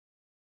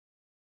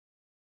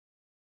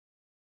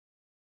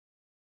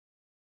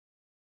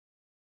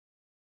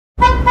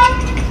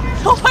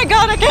Oh my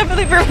God, I can't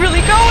believe we're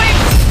really going.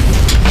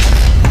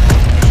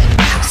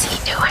 How's he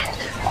doing?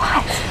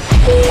 What?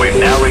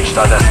 We've now reached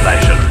our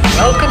destination.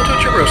 Welcome to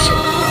Jerusalem.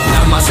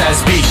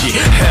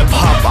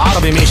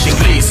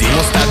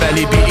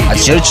 A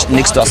church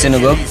next to a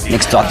synagogue,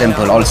 next to a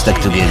temple, all stuck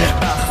together.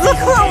 Look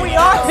where we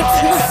are.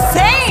 It's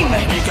insane.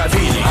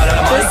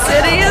 The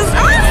city is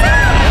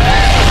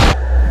awesome.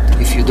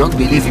 If you don't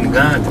believe in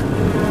God,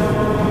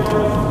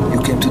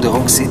 you came to the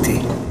wrong city.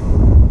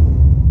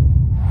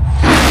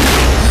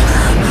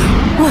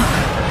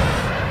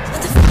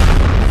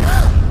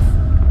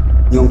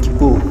 Yom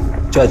Kippur,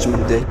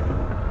 Judgment Day.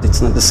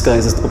 It's not the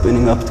skies that's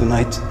opening up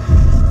tonight.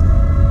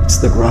 It's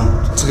the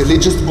ground. It's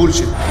religious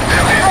bullshit. They're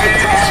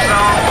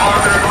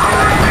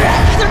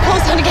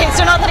closed down the gates.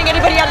 They're not letting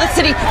anybody out of the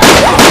city.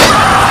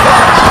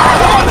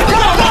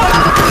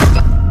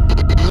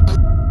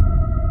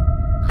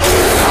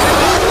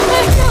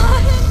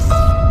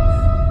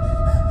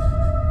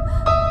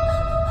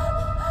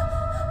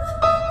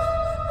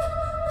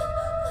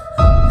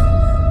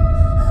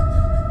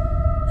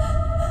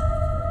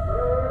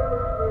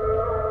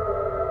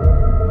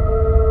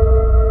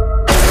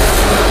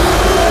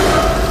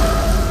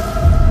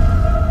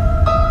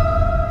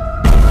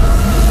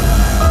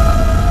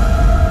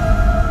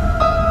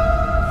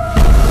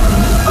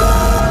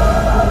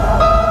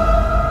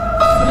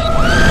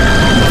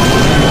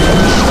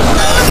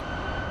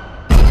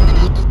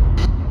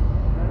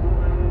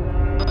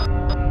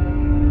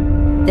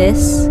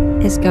 This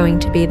is going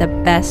to be the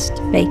best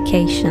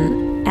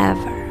vacation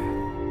ever.